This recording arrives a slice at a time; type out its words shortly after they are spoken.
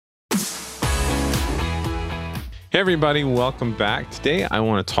Hey everybody, welcome back. Today I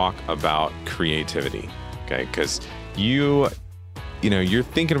want to talk about creativity, okay? Because you're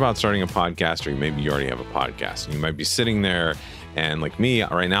thinking about starting a podcast, or maybe you already have a podcast, and you might be sitting there, and like me,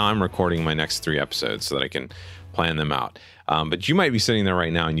 right now I'm recording my next 3 episodes so that I can plan them out. But you might be sitting there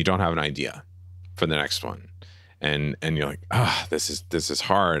right now and you don't have an idea for the next one, and you're like, this is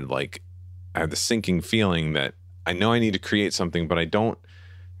hard. Like, I have the sinking feeling that I know I need to create something, but I don't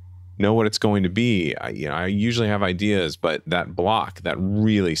know what it's going to be. I usually have ideas, but that block, that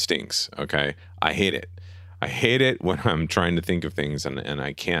really stinks. Okay. I hate it. I hate it when I'm trying to think of things and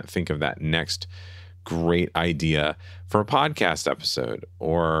I can't think of that next great idea for a podcast episode.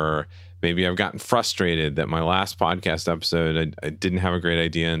 Or maybe I've gotten frustrated that my last podcast episode, I didn't have a great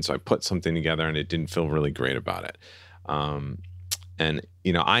idea. And so I put something together and it didn't feel really great about it. And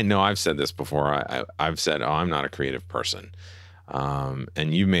I know I've said this before. I've said, I'm not a creative person.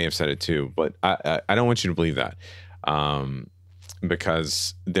 And you may have said it too, but I don't want you to believe that,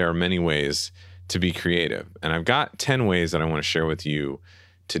 because there are many ways to be creative. And I've got 10 ways that I want to share with you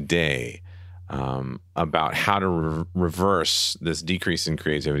today, about how to reverse this decrease in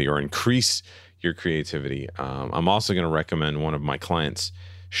creativity or increase your creativity. I'm also going to recommend one of my clients'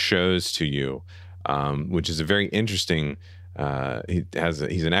 shows to you, which is a very interesting,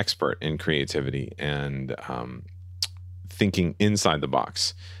 he's an expert in creativity and, thinking inside the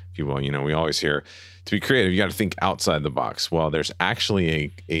box, if you will. We always hear, to be creative, you got to think outside the box. Well, there's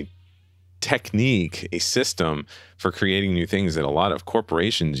actually a technique, a system for creating new things that a lot of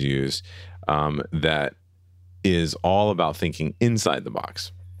corporations use, that is all about thinking inside the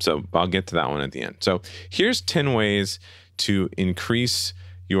box. So I'll get to that one at the end. So here's 10 ways to increase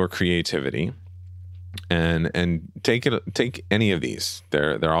your creativity. And take any of these.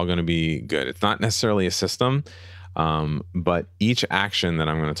 They're all going to be good. It's not necessarily a system. But each action that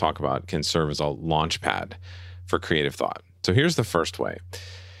I'm going to talk about can serve as a launch pad for creative thought. So here's the first way.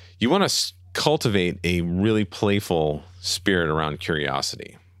 You want to cultivate a really playful spirit around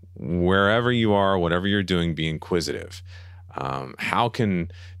curiosity. Wherever you are, whatever you're doing, be inquisitive. How can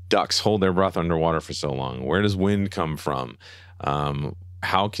ducks hold their breath underwater for so long? Where does wind come from?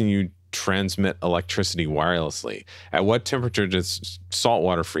 How can you transmit electricity wirelessly? At what temperature does salt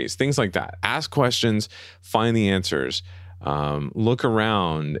water freeze? Things like that. Ask questions, find the answers, look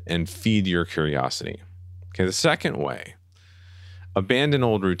around and feed your curiosity. Okay. The second way, abandon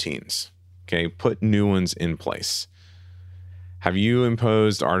old routines. Okay. Put new ones in place. Have you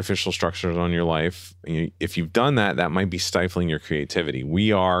imposed artificial structures on your life? If you've done that, that might be stifling your creativity.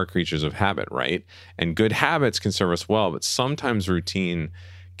 We are creatures of habit, right? And good habits can serve us well, but sometimes routine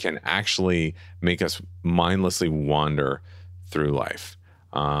can actually make us mindlessly wander through life.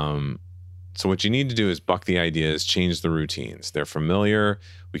 So what you need to do is buck the ideas, change the routines. They're familiar.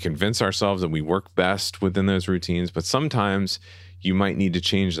 We convince ourselves that we work best within those routines, but sometimes you might need to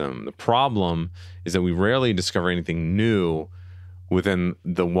change them. The problem is that we rarely discover anything new within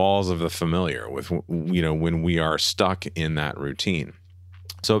the walls of the familiar, when we are stuck in that routine.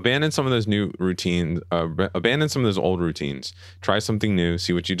 So abandon some of those new routines, abandon some of those old routines, try something new,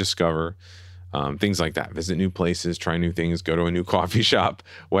 see what you discover, things like that. Visit new places, try new things, go to a new coffee shop,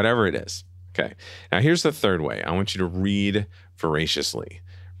 whatever it is. Okay. Now here's the third way. I want you to read voraciously.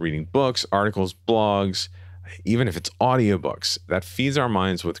 Reading books, articles, blogs, even if it's audiobooks, that feeds our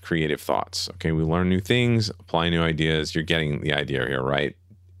minds with creative thoughts. Okay. We learn new things, apply new ideas. You're getting the idea here, right?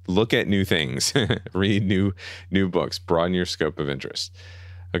 Look at new things, read new books, broaden your scope of interest.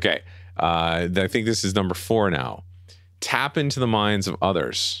 Okay, I think this is number 4 now. Tap into the minds of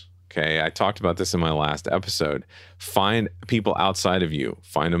others. Okay, I talked about this in my last episode. Find people outside of you.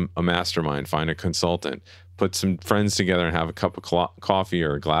 Find a mastermind. Find a consultant. Put some friends together and have a cup of coffee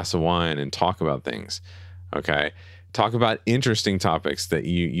or a glass of wine and talk about things. Okay, talk about interesting topics that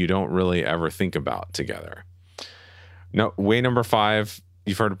you don't really ever think about together. No, way number 5.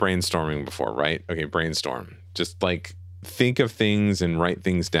 You've heard of brainstorming before, right? Okay, brainstorm. Just like think of things and write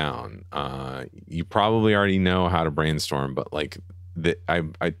things down. You probably already know how to brainstorm, but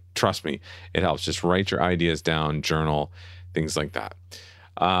I trust me, it helps. Just write your ideas down, journal, things like that.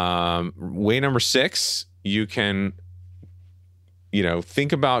 Way number 6, you can,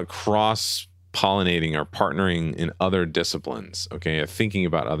 think about cross-pollinating or partnering in other disciplines. Okay, thinking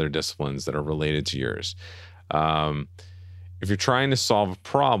about other disciplines that are related to yours. If you're trying to solve a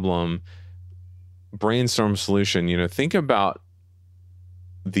problem, brainstorm solution, think about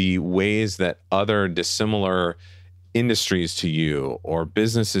the ways that other dissimilar industries to you or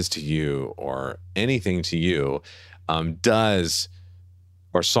businesses to you or anything to you does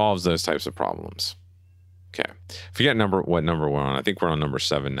or solves those types of problems. Okay. Forget what number we're on. I think we're on number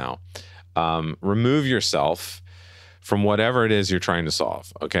 7 now. Remove yourself from whatever it is you're trying to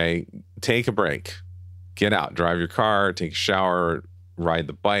solve. Okay. Take a break, get out, drive your car, take a shower, ride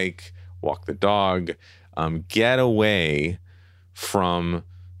the bike, walk the dog, get away from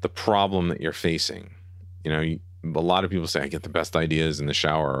the problem that you're facing. You know, a lot of people say, I get the best ideas in the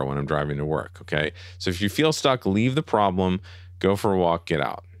shower or when I'm driving to work. Okay. So if you feel stuck, leave the problem, go for a walk, get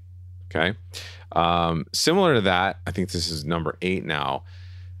out. Okay. Similar to that, I think this is number 8 now.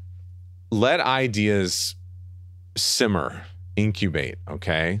 Let ideas simmer, incubate.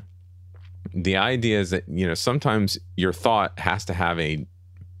 Okay. The idea is that, you know, sometimes your thought has to have a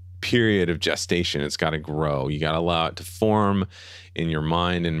period of gestation. It's got to grow. You got to allow it to form in your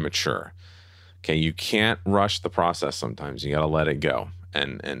mind and mature. Okay. You can't rush the process. Sometimes you got to let it go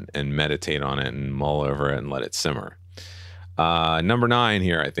and meditate on it and mull over it and let it simmer. Number 9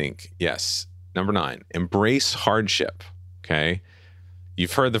 here, I think. Yes. Number 9, embrace hardship. Okay.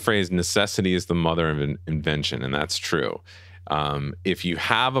 You've heard the phrase necessity is the mother of invention, and that's true. If you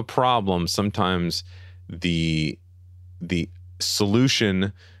have a problem, sometimes the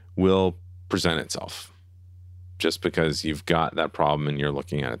solution will present itself just because you've got that problem and you're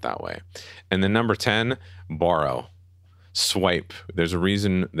looking at it that way. And then number 10, borrow. Swipe. There's a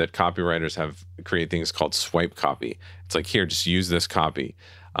reason that copywriters have create things called swipe copy. It's like, here, just use this copy.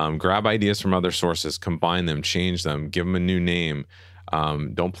 Grab ideas from other sources, combine them, change them, give them a new name.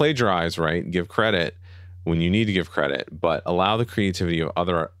 Don't plagiarize, right? Give credit when you need to give credit, but allow the creativity of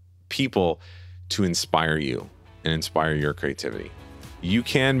other people to inspire you and inspire your creativity. You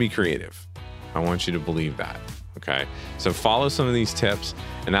can be creative. I want you to believe that. Okay. So follow some of these tips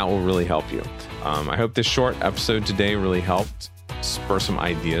and that will really help you. I hope this short episode today really helped spur some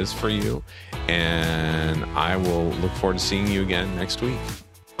ideas for you. And I will look forward to seeing you again next week.